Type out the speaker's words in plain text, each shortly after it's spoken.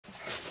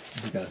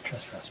We got a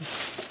trespasser.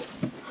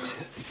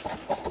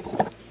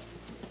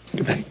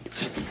 Get back.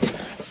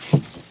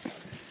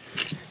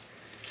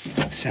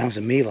 Sounds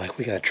to me like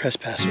we got a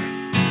trespasser.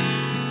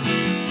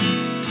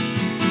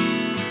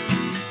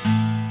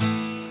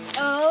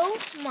 Oh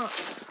my.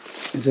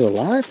 Is it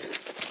alive?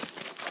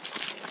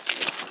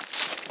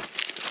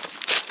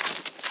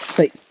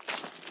 Wait.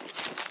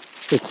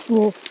 It's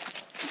full.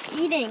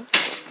 Eating.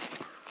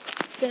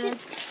 Dead.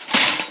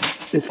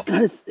 It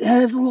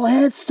has a little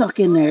head stuck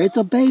in there. It's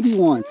a baby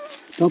one.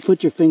 Don't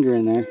put your finger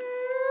in there.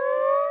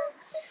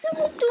 It's so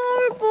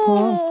adorable.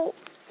 Huh?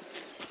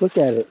 Look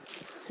at it.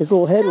 His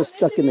little head was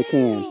stuck in the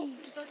can.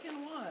 Stuck in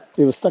what?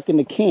 It was stuck in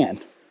the can.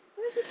 Go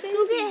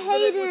get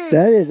Hayden.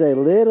 That is a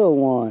little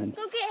one.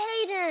 Go get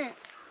Hayden.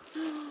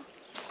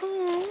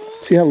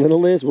 See how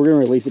little it is? We're going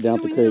to release it down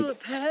Do the we know creek.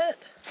 a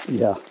pet?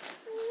 Yeah.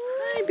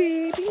 Hi,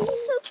 baby.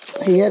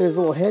 He had his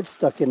little head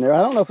stuck in there.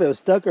 I don't know if it was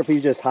stuck or if he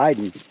was just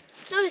hiding.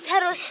 No, his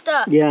head was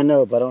stuck. Yeah, I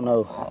know, but I don't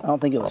know. I don't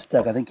think it was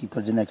stuck. I think he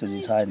put it in there because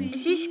he's hiding.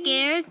 Is he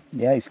scared?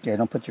 Yeah, he's scared.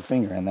 Don't put your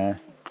finger in there.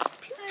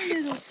 Hi,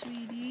 little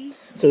sweetie.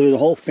 So there's a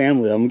whole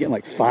family of them. I'm getting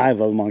like 5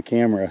 of them on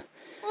camera.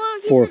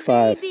 Look, 4 or he's a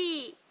 5.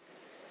 baby.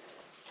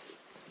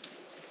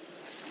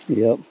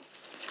 Yep.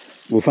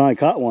 We finally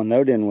caught one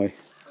though, didn't we?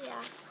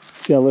 Yeah.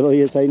 See how little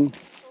he is, Hayden?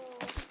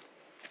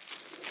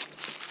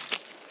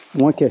 I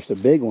want to catch the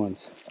big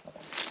ones.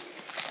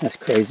 That's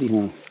crazy,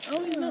 huh?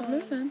 Oh, he's not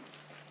moving.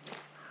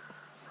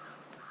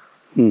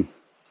 You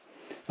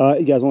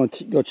guys want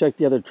to go check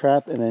the other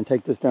trap and then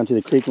take this down to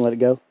the creek and let it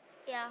go?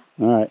 Yeah.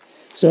 All right.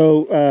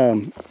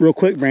 So, real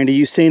quick, Brandy,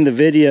 you've seen the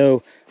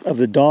video of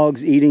the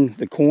dogs eating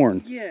the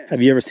corn. Yes.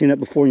 Have you ever seen that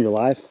before in your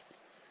life?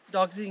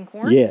 Dogs eating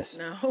corn? Yes.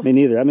 No. Me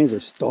neither. That means they're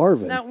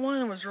starving. That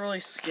one was really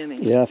skinny.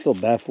 Yeah, I feel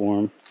bad for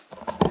them.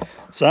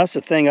 So that's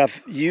the thing.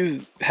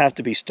 You have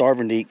to be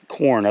starving to eat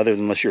corn, other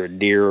than unless you're a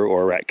deer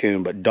or a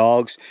raccoon. But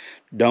dogs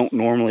don't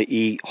normally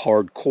eat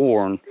hard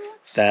corn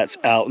that's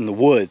out in the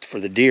woods for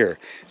the deer.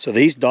 So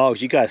these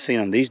dogs, you guys seen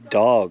them, these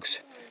dogs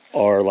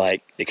are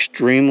like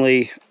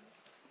extremely,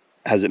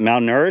 has it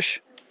malnourished?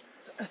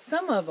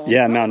 Some of them.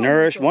 Yeah,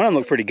 malnourished. One of them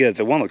looked pretty good.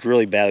 The one looked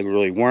really bad,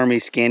 really wormy,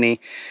 skinny.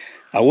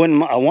 I want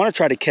to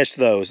try to catch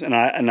those, and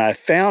I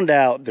found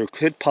out there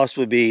could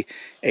possibly be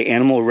an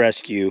animal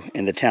rescue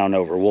in the town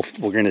over.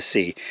 We're going to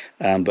see,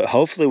 but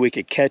hopefully we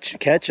could catch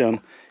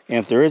them. And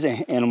if there is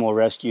an animal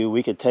rescue,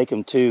 we could take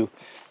them to it.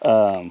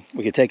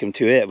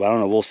 But I don't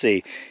know. We'll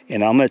see.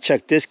 And I'm going to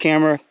check this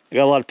camera. I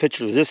got a lot of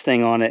pictures of this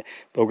thing on it,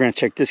 but we're going to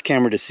check this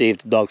camera to see if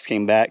the dogs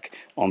came back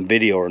on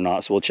video or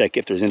not. So we'll check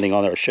if there's anything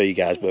on there. I'll show you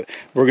guys. But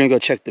we're going to go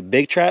check the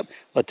big trap,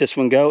 let this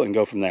one go, and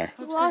go from there.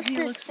 Hope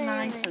he looks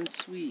nice and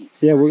sweet.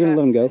 Yeah, we're going to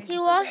let him go. He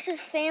lost his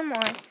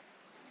family.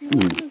 He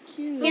looks so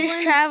cute. He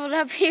just traveled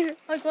up here.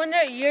 Like when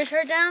their ears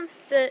are down,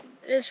 that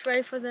it's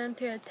ready for them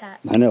to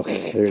attack. I know.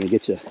 They're going to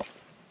get you.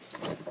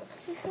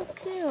 He's so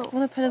cute. I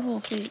want to pet his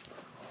little feet.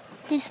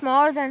 He's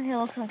smaller than he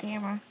looks on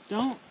camera.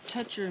 Don't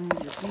touch him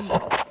with your feet.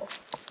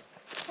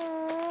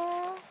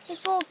 Aww.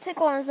 He's a little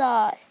tickle on his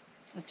eye.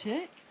 A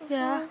tick?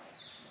 Yeah.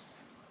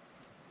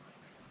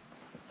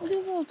 Look at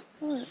his little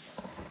foot.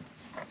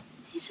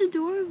 He's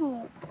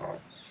adorable.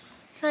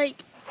 It's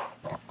like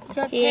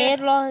He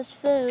ate all his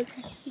food.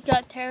 he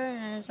got terror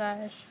in his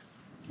eyes.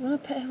 I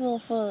want to pet his little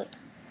foot.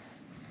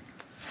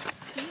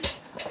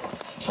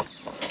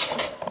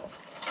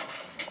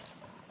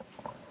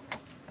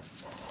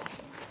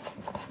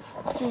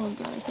 Oh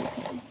god, it's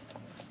okay.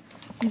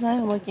 He's not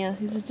even looking at us,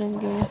 he's just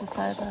giving us a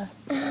side eye.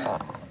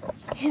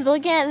 He's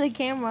looking at the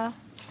camera.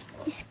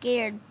 He's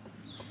scared.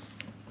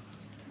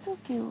 It's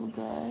okay, little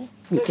guy.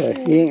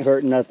 Okay, he ain't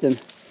hurting nothing.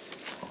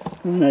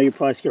 I know you're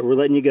probably scared. We're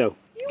letting you go.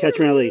 Catch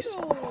and release.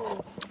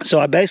 So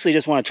I basically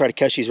just want to try to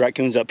catch these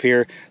raccoons up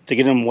here to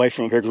get them away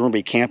from up here because we're going to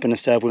be camping and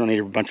stuff. We don't need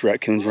a bunch of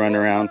raccoons running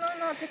around.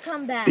 No, to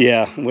come back.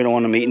 Yeah, we don't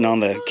want them eating on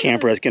the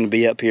camper that's going to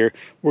be up here.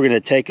 We're going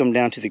to take them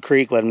down to the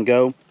creek, let them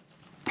go.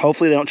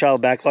 Hopefully they don't travel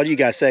back. A lot of you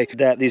guys say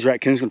that these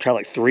raccoons are going to travel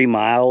like 3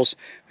 miles.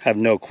 I have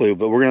no clue,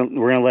 but we're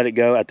gonna let it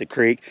go at the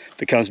creek.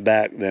 If it comes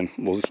back, then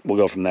we'll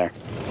go from there.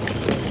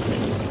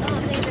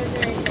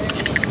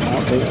 I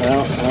don't think there's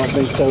anything. I don't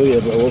think so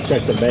either, but we'll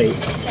check the bait.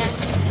 Okay.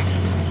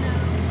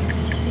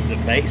 Is the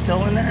bait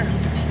still in there?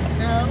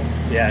 No.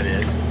 Yeah, it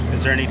is.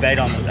 Is there any bait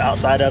on the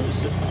outside of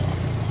it?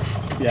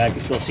 Yeah, I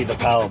can still see the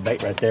pile of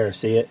bait right there.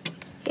 See it?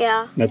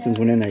 Yeah. Nothing's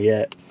went in there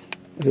yet.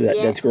 Look at that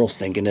Yeah. dead squirrel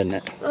stinking, isn't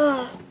it?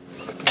 Ugh.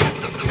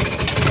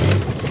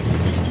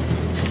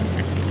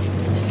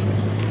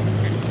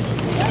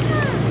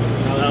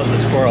 No, that was a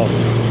squirrel.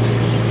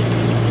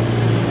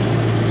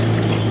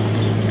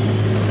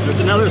 There's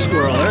another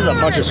squirrel. There's a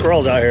bunch of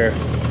squirrels out here.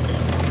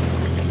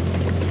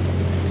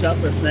 Watch out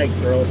for snakes,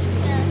 girls.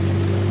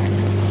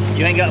 Yeah.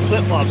 You ain't got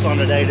flip-flops on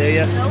today, do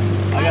you? Nope.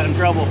 I got in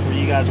trouble for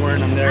you guys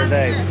wearing them the other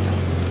day.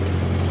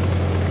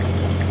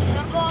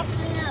 Don't go off the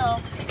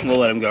hill. We'll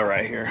let him go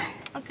right here.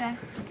 Okay.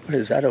 What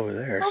is that over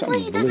there?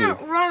 Hopefully Something he blue.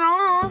 doesn't run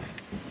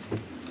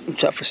off.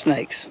 Watch out for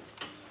snakes.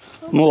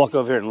 I'm gonna walk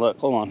over here and look.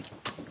 Hold on.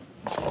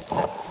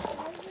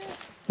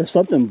 There's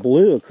something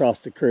blue across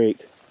the creek.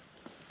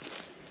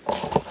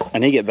 I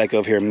need to get back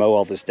over here and mow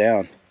all this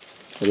down.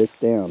 But it's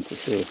down for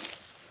sure.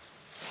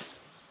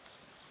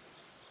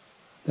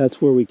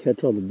 That's where we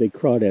catch all the big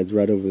crawdads,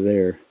 right over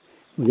there.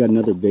 We got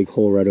another big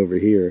hole right over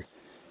here.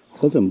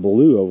 Something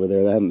blue over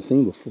there that I haven't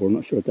seen before. I'm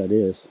not sure what that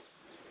is.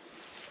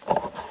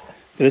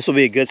 But this will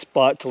be a good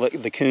spot to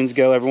let the coons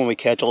go. Everyone we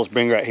catch, I'll just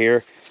bring right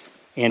here.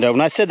 And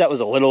when I said that was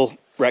a little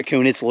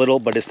raccoon, it's little,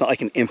 but it's not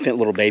like an infant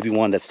little baby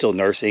one that's still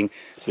nursing.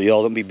 So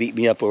y'all don't be beating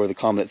me up over the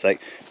comments.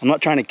 Like, I'm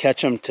not trying to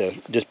catch them to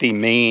just be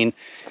mean.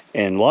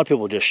 And a lot of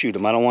people just shoot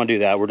them. I don't want to do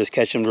that. We're just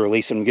catching them to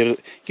release them, get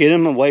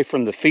them away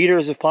from the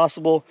feeders if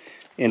possible,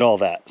 and all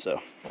that. So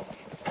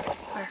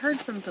I heard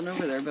something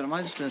over there, but it might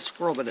have just been a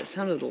squirrel, but it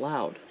sounded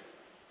loud.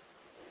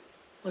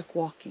 Like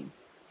walking.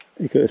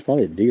 It's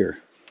probably a deer.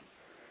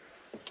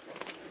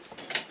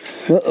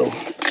 Uh-oh,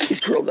 he's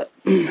curled up.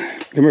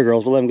 Come here,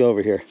 girls, we'll let him go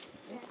over here.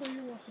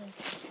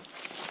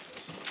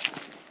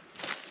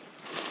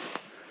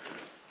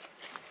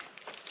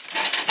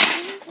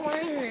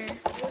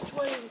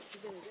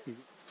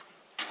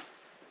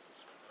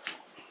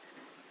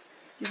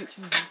 Give it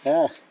to me.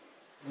 Ah.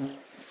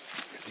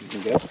 You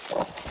can go.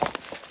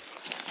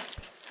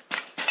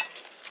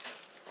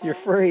 You're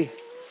free.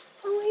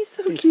 Oh, he's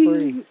so He's cute.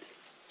 free.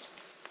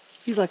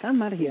 He's like,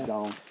 I'm out of here. He's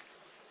gone.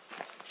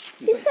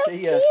 He's so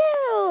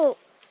cute.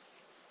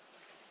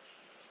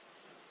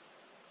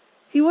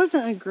 He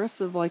wasn't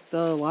aggressive like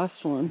the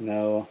last one.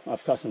 No,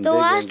 I've caught some The big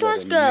last ones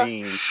one's that are good.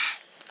 mean.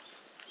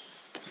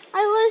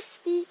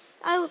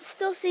 I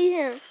still see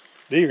him.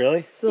 Do you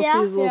really? Still Yeah, see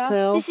his little yeah.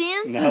 tail. You see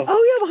him? No.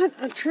 Oh yeah,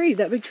 behind a tree,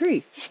 that big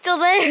tree. He's still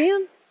there. See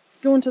him?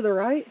 Going to the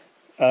right?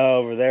 Oh,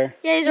 over there?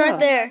 Yeah, he's Yeah. right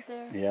there.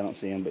 Yeah, I don't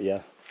see him, but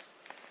yeah.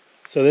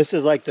 So this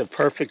is like the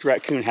perfect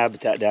raccoon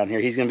habitat down here.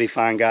 He's gonna be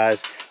fine,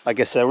 guys. Like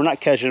I said, we're not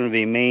catching him to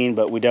be mean,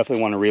 but we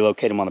definitely want to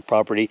relocate him on the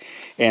property.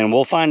 And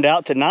we'll find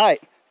out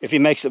tonight if he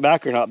makes it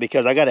back or not,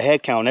 because I got a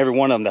head count on every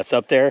one of them that's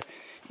up there.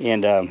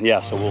 And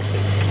yeah, so we'll see.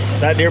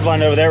 That deer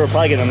blind over there, we're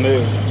probably gonna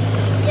move.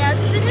 Yeah,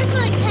 it's been there for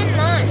like 10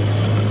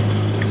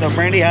 months. So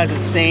Brandy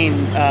hasn't seen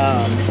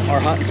our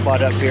hunting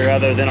spot up here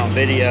other than on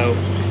video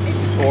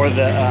or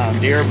the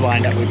deer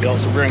blind that we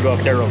built. So we're gonna go up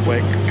there real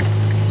quick.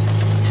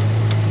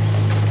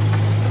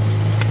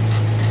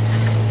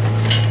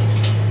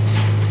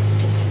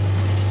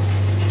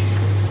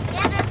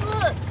 Yeah, let's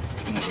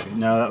look.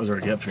 No, that was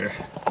already up here.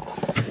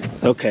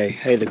 Okay,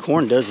 hey, the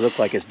corn does look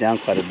like it's down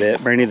quite a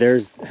bit. Brandy,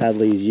 there's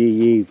Hadley's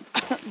Yee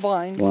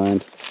Blind.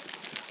 blind.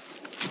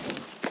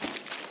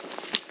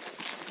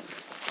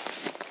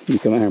 You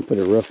come out here and put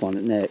a roof on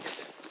it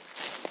next.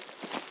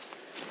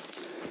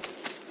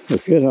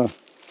 Looks good, huh?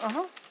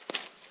 Uh-huh.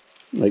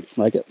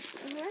 Like it?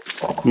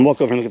 I'm gonna walk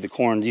over and look at the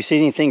corn. Do you see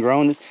anything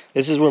growing?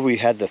 This is where we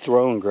had the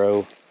throw and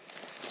grow.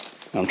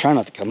 I'm trying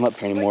not to come up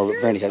here anymore, but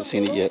Brandy hasn't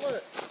seen it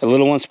yet. The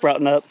little one's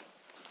sprouting up.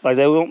 Like,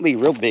 they won't be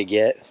real big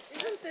yet.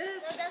 Isn't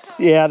this?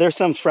 Yeah, there's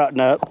some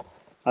sprouting up.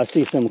 I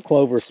see some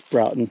clover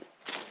sprouting.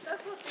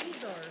 That's what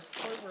these are, is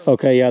clover.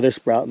 Okay, yeah, they're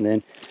sprouting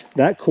then.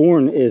 That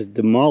corn is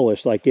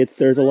demolished. Like,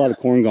 there's a lot of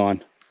corn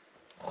gone.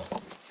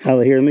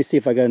 Hallie, here, let me see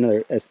if I got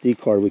another SD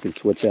card we can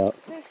switch out.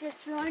 There's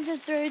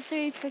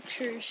 233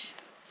 pictures.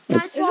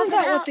 Isn't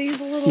that what these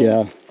little...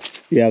 Yeah,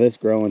 yeah, that's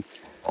growing.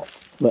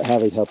 Let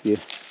Hallie help you.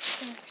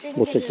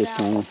 We'll check this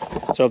time.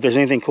 So if there's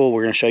anything cool,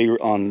 we're gonna show you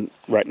on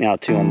right now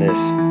too on this.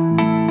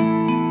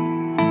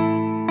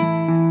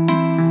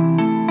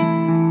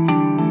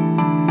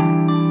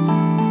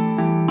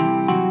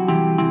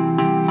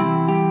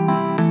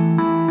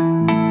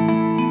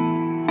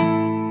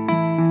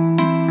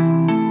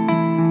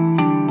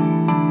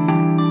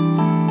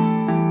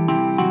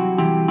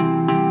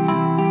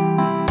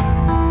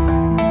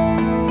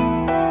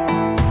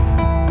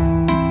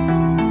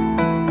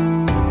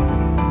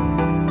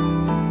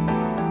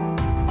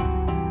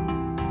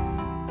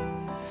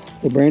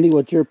 Well, Brandy,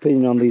 what's your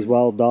opinion on these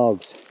wild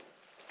dogs?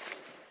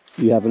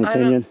 Do you have an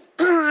opinion?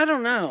 I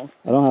don't know.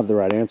 I don't have the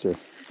right answer.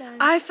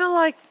 I feel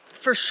like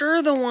for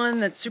sure the one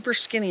that's super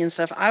skinny and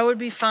stuff, I would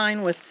be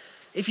fine with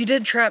if you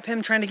did trap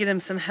him, trying to get him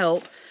some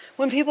help.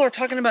 When people are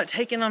talking about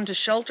taking them to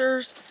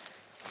shelters,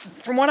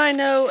 from what I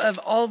know of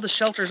all the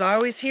shelters I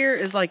always hear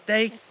is like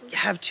they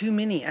have too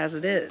many as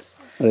it is.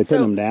 Are they putting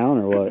them down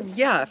or what?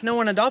 Yeah, if no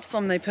one adopts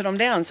them, they put them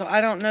down. So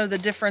I don't know the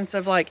difference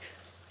of like,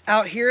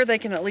 out here they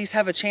can at least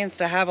have a chance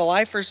to have a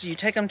life, versus you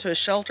take them to a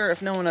shelter,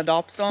 if no one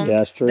adopts them, Yeah,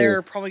 that's true.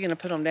 they're probably going to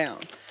put them down.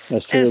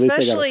 That's true. And At least they got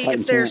a especially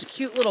fighting if there's chance.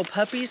 cute little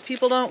puppies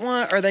people don't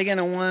want, are they going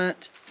to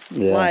want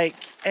Yeah. like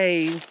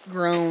a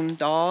grown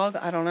dog?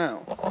 I don't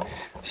know.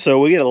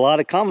 So we get a lot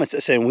of comments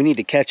that say we need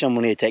to catch them,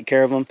 we need to take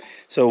care of them.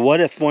 So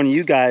what if one of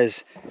you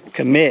guys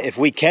commit, if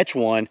we catch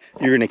one,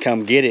 you're going to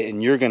come get it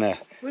and you're going to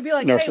We'd be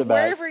like, nurse hey, it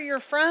back. wherever you're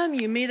from,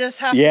 you meet us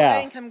halfway Yeah.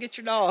 and come get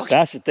your dog.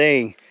 That's the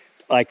thing.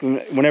 Like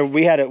whenever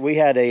we had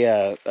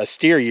a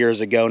steer years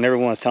ago, and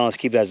everyone was telling us to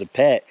keep it as a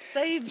pet.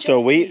 Save So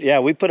Jesse.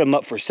 we put them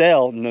up for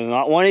sale.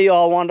 Not one of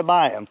y'all wanted to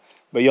buy them,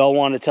 but y'all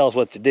wanted to tell us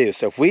what to do.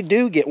 So if we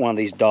do get one of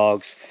these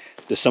dogs,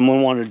 does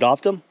someone want to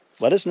adopt them?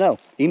 Let us know.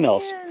 Email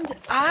us.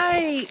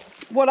 And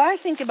what I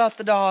think about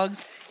the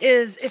dogs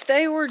is if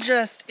they were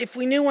just, if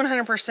we knew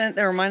 100%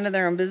 they were minding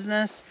their own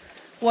business,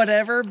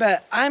 whatever,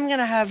 but I'm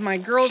gonna have my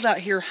girls out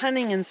here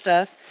hunting and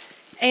stuff,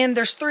 and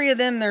there's 3 of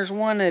them, there's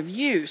 1 of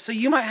you. So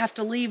you might have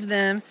to leave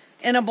them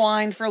in a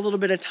blind for a little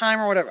bit of time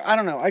or whatever. I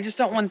don't know. I just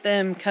don't want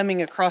them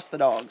coming across the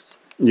dogs.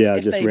 Yeah,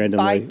 If just they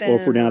randomly. bite Or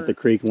if we're down them at the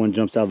creek, one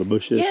jumps out of the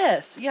bushes.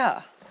 Yes,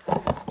 yeah.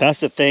 That's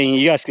the thing.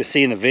 You guys can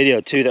see in the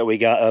video too that we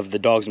got of the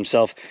dogs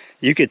themselves.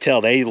 You could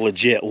tell they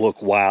legit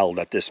look wild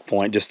at this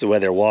point, just the way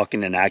they're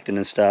walking and acting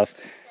and stuff.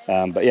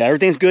 But yeah,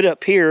 everything's good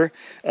up here.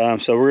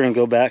 So we're gonna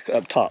go back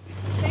up top.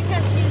 I think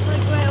I see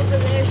like right over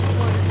there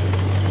somewhere.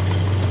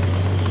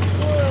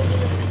 Or over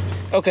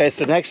there. Okay,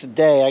 so next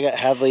day I got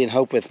Hadley and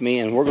Hope with me,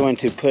 and we're going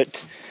to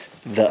put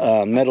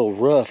the metal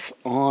roof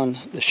on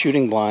the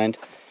shooting blind.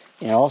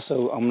 And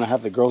also I'm gonna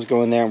have the girls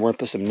go in there and we're gonna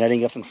put some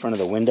netting up in front of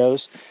the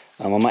windows.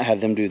 I might have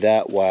them do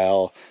that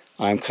while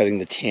I'm cutting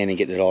the tin and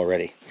getting it all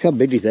ready. Look how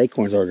big these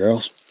acorns are,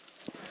 girls.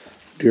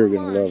 Deer are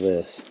gonna love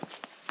this.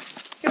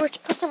 You were to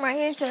put some right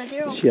here so the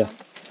deer will Yeah. come.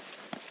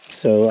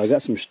 So I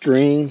got some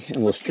string,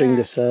 and we'll string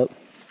this up.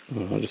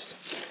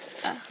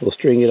 We'll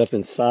string it up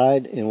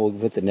inside, and we'll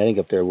put the netting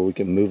up there where we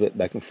can move it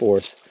back and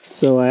forth.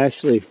 So I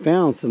actually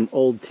found some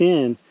old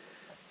tin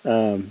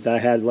that I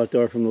had left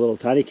over from the little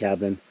tiny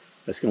cabin.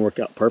 That's gonna work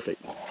out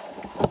perfect.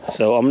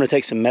 So I'm gonna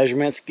take some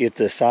measurements, get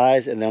the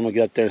size, and then I'm gonna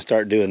get up there and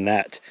start doing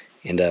that.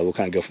 And we'll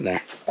kind of go from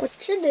there. What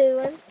you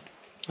doing?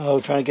 Oh,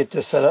 trying to get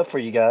this set up for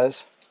you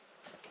guys.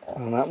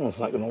 Oh, that one's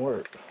not gonna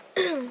work.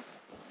 What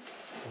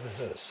is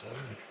that, 7?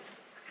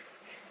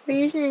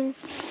 We're using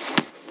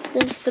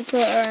this to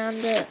put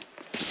around it.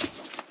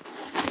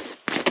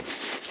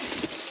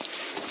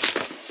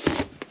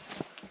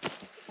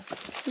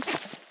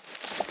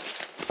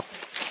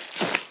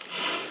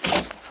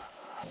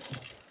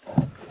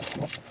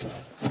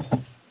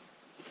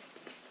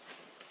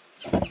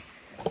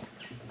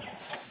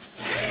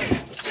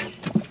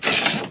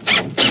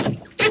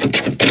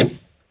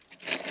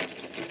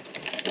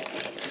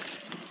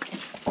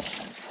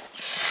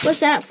 What's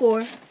that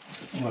for?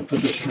 I'm gonna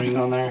put the string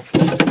on there.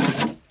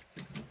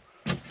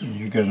 And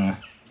you're gonna.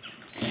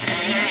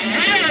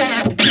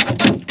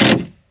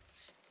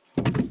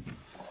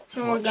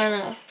 And we're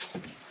gonna,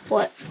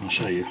 what? I'll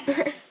show you.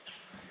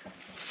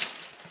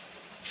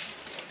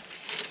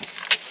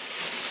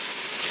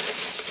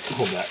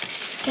 Hold that.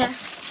 Okay.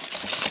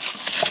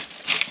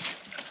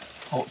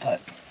 Hold it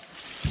tight.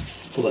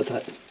 Pull that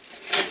tight.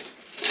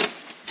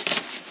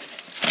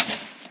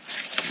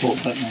 Pull it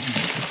tight now.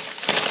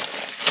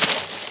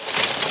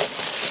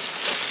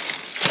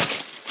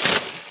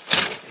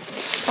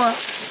 What?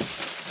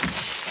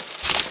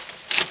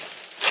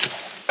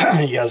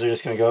 You guys are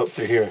just gonna go up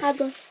through here. How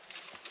do?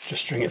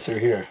 Just string it through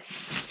here.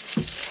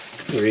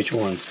 Through each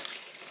one.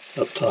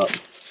 Up top.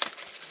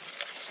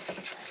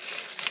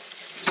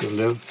 See what I'm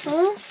doing?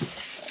 Huh?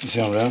 You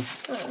see what I'm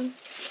doing?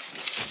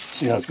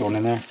 See how it's going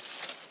in there?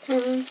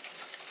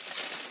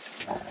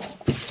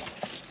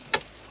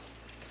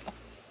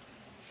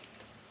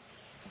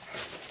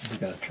 We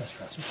got a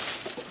trespasser.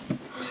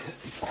 See it?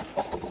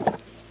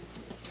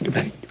 Go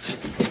back.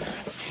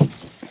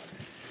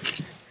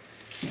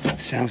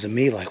 Sounds to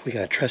me like we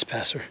got a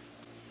trespasser.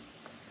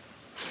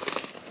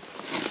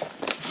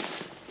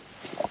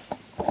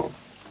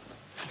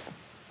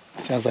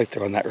 Sounds like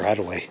they're on that right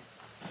away.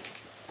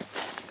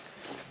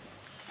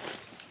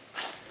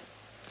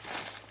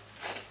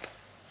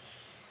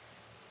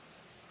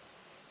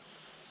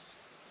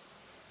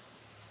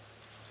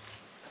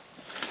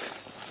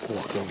 We'll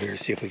walk over here to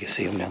see if we can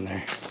see them down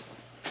there.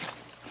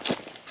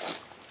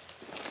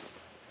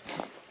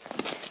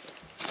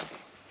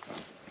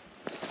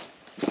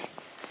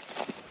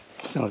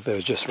 Sounds like they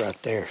was just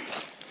right there.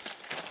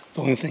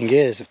 The only thing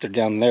is, if they're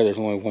down there, there's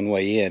only one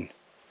way in.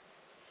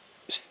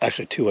 It's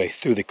actually 2-way,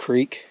 through the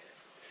creek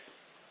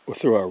or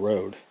through our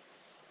road.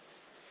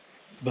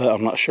 But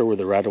I'm not sure where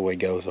the right-of-way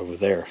goes over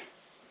there.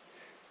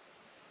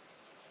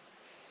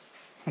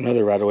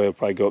 Another right-of-way would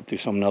probably go up through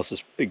someone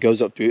else's. It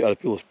goes up through other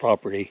people's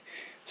property,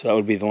 so that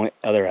would be the only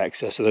other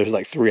access. So there's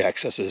like 3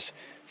 accesses: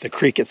 the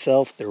creek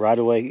itself, the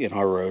right-of-way, and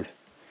our road.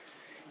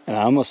 And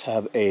I almost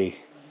have a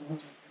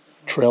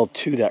trail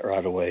to that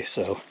right-of-way,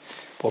 so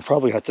we'll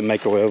probably have to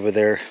make our way over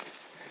there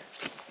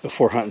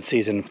before hunting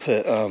season,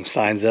 put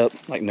signs up,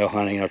 like no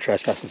hunting, no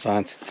trespassing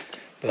signs.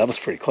 But that was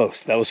pretty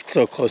close. That was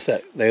so close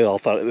that they all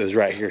thought it was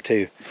right here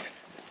too.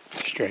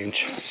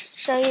 Strange.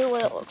 Show you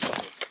what it looks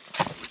like.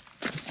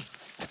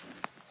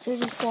 So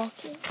you're just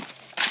walking.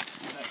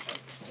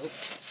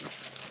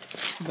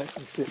 That's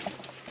looks it.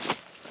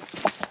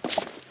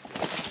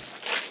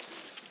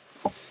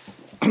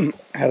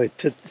 Hallie,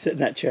 sit in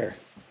that chair.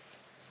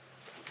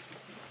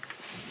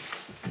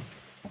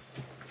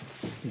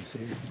 You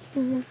see her?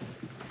 Mm-hmm.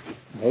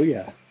 Oh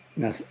yeah.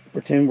 Now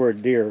pretend we're a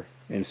deer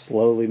and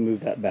slowly move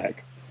that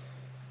back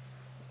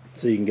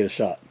so you can get a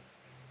shot.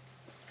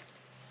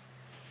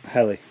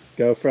 Hadley,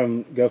 go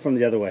from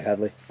the other way,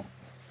 Hadley.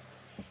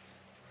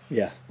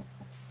 Yeah.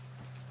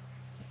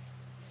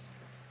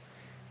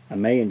 I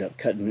may end up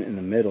cutting it in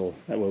the middle,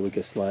 that way we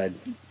could slide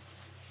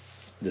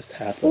just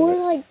half of Or it.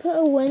 like put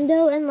a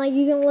window and like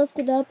you can lift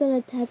it up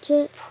and attach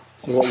it.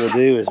 So what we'll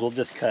do is we'll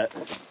just cut,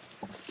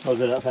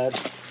 close it up, Had.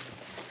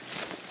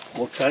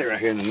 We'll cut it right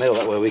here in the middle.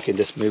 That way we can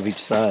just move each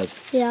side.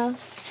 Yeah.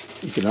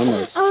 You can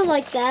almost. I would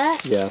like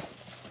that. Yeah.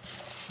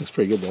 Looks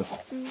pretty good though.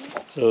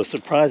 So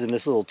surprising,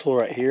 this little tool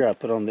right here I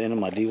put on the end of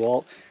my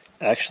DeWalt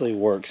actually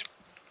works.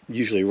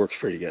 Usually works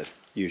pretty good.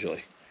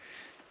 Usually.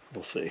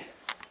 We'll see.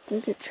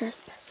 There's a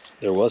trespasser.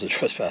 There was a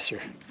trespasser.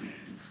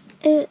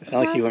 It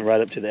sounded like he went right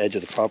up to the edge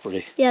of the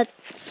property. Yeah,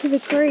 to the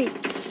creek.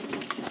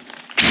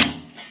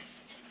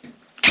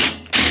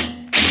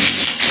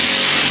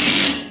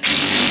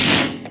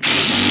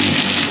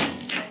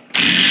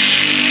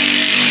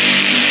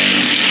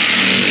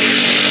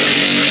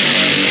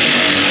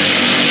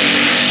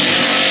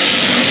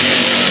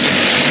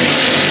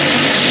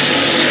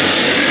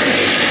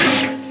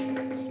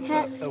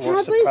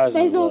 Hadley's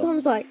face all the time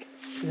is like.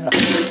 Yeah,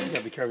 you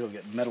gotta be careful, you'll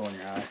get metal in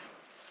your eye.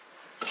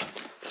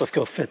 Let's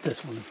go fit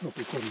this one. Hope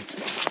we couldn't.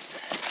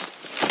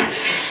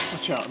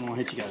 Watch out, I don't want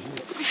to hit you guys with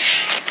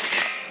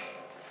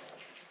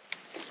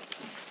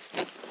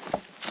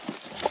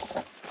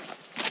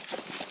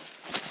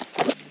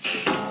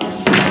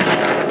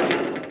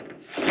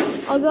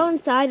it. I'll go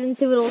inside and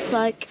see what it looks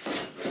like.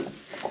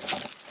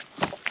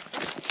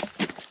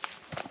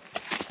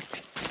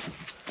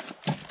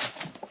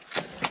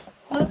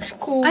 Looks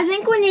cool. I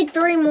think we need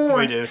 3 more.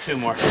 We do, 2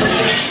 more.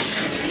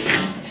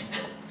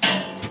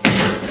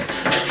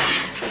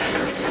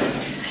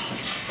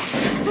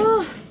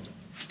 Oh.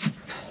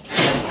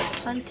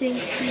 Hunting.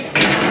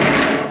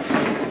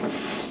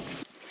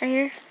 Right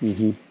here?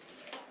 Mm-hmm.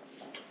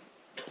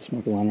 Just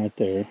make a line right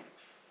there.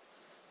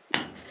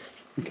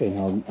 Okay,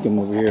 now I'll come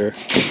over here.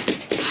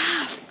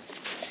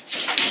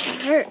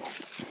 It hurt.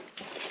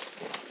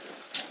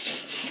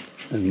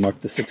 And mark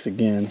the 6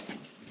 again.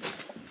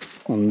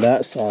 On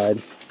that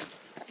side,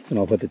 and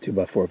I'll put the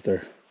 2x4 up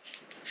there.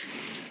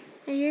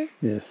 Right here?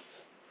 Yeah.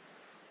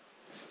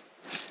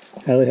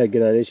 Hadley had a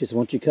good idea. She said,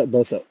 why don't you cut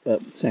both up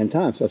at the same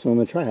time? So that's what I'm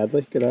going to try,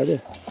 Hadley. Good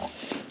idea.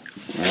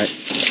 All right.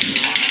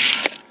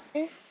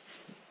 Here?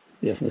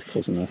 Yeah, that's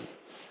close enough.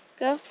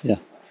 Go? Yeah.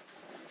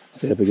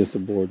 Stay up against the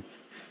board.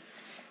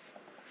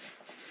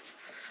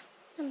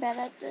 I'm bad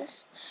at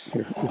this.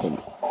 Here, you hold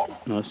it.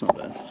 No, that's not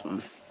bad. That's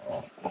fine.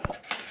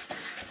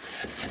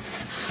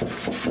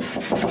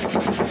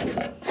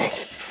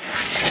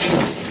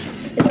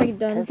 It's like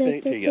done.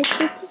 Perfect. Here you go.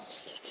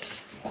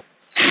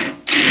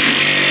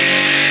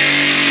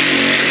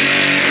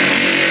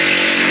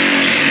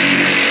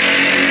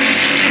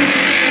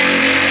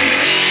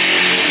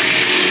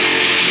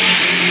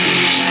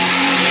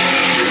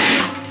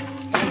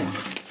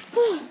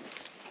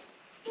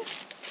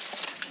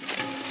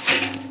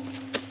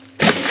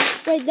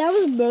 Wait, that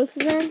was both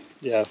of them?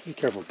 Yeah, be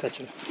careful, cut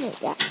you. Oh my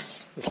gosh.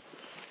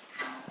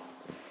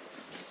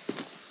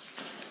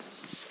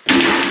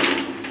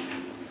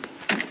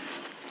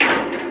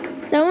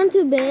 Is that one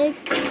too big?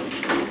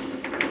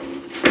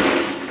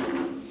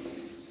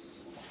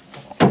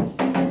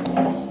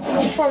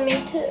 For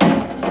me too.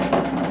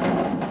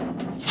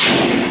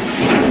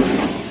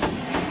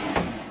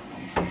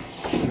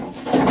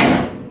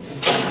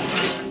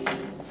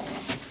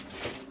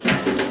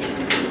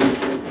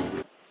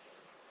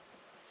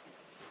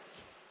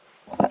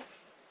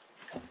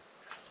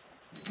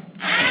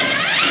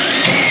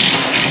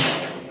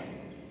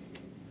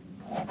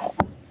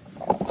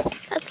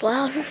 That's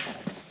loud.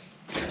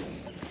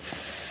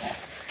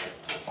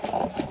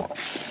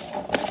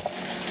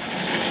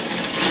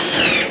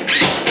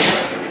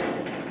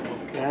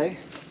 Okay.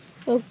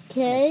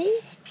 Okay.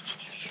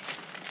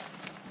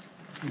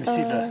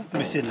 Let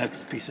me see the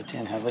next piece of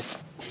tin, Hadley.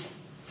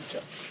 Watch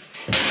out.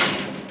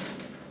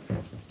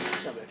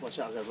 Watch out, babe. Watch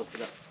out, I gotta lift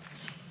it up.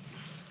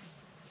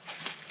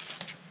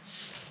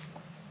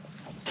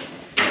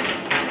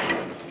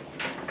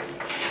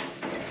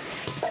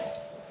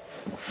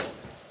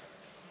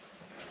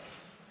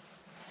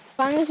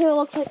 Find me what it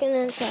looks like in the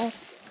inside.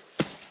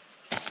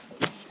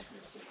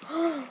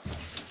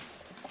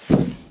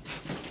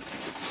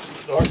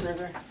 Dark right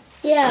there?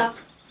 Yeah.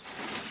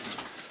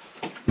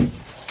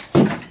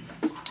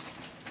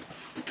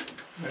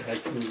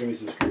 Alright, give me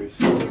some screws.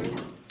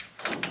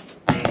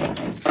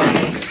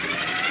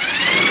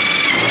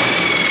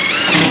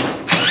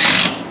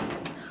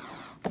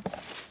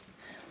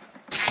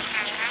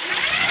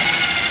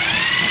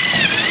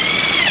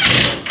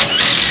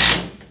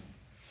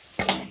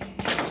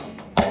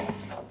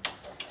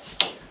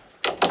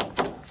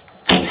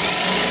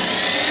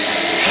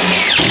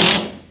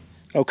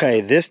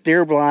 Okay, this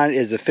deer blind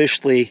is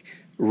officially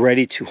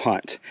ready to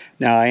hunt.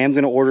 Now I am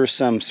going to order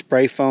some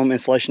spray foam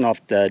insulation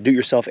off the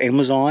do-it-yourself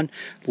Amazon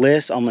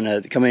list. I'm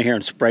going to come in here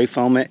and spray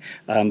foam it,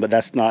 but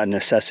that's not a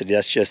necessity.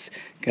 That's just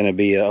going to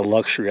be a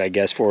luxury, I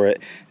guess, for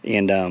it.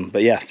 And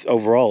but yeah,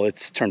 overall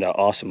it's turned out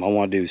awesome. I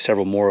want to do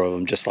several more of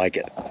them just like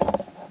it.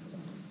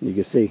 You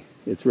can see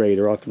it's ready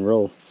to rock and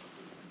roll,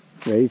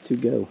 ready to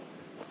go.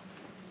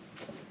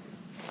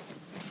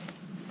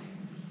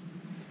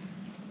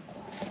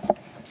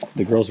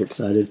 The girls are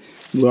excited.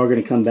 We are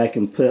going to come back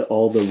and put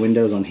all the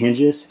windows on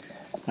hinges,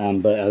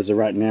 but as of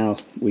right now,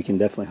 we can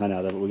definitely hunt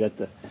out of it. We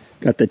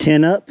got the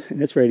tent up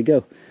and it's ready to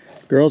go.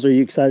 Girls, are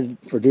you excited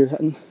for deer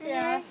hunting?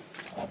 Yeah.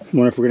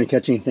 Wonder if we're going to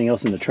catch anything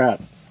else in the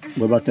trap.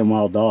 What about them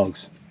wild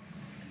dogs?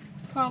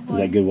 Probably. Is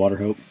that good, Water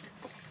Hope?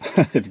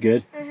 It's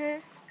good.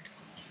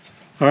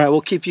 All right,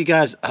 we'll keep you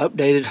guys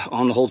updated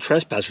on the whole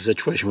trespasser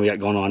situation we got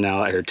going on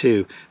now out here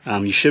too.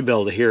 You should be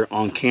able to hear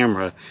on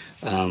camera.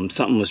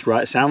 Something was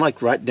sounded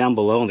like right down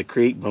below in the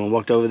creek, but when I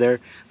walked over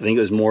there, I think it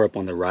was more up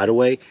on the right of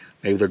way.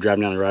 Maybe they're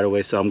driving down the right of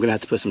way, so I'm gonna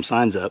have to put some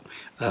signs up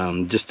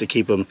just to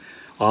keep them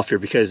off here,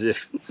 because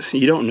if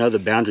you don't know the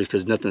boundaries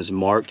because nothing's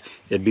marked,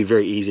 it'd be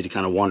very easy to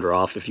kind of wander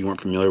off if you weren't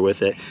familiar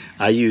with it.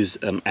 I use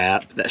an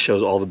app that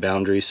shows all the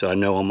boundaries, so I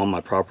know I'm on my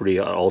property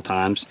at all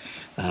times.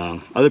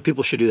 Other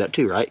people should do that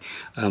too, right?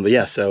 But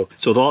yeah, so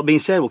with all that being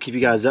said, we'll keep you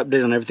guys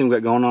updated on everything we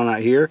got going on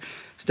out here.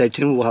 Stay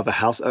tuned. We'll have a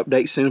house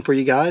update soon for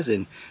you guys,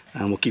 and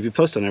we'll keep you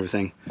posted on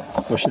everything.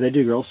 What should they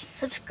do, girls?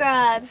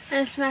 Subscribe.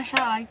 And smash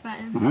that like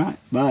button. All right,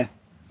 bye.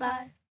 Bye.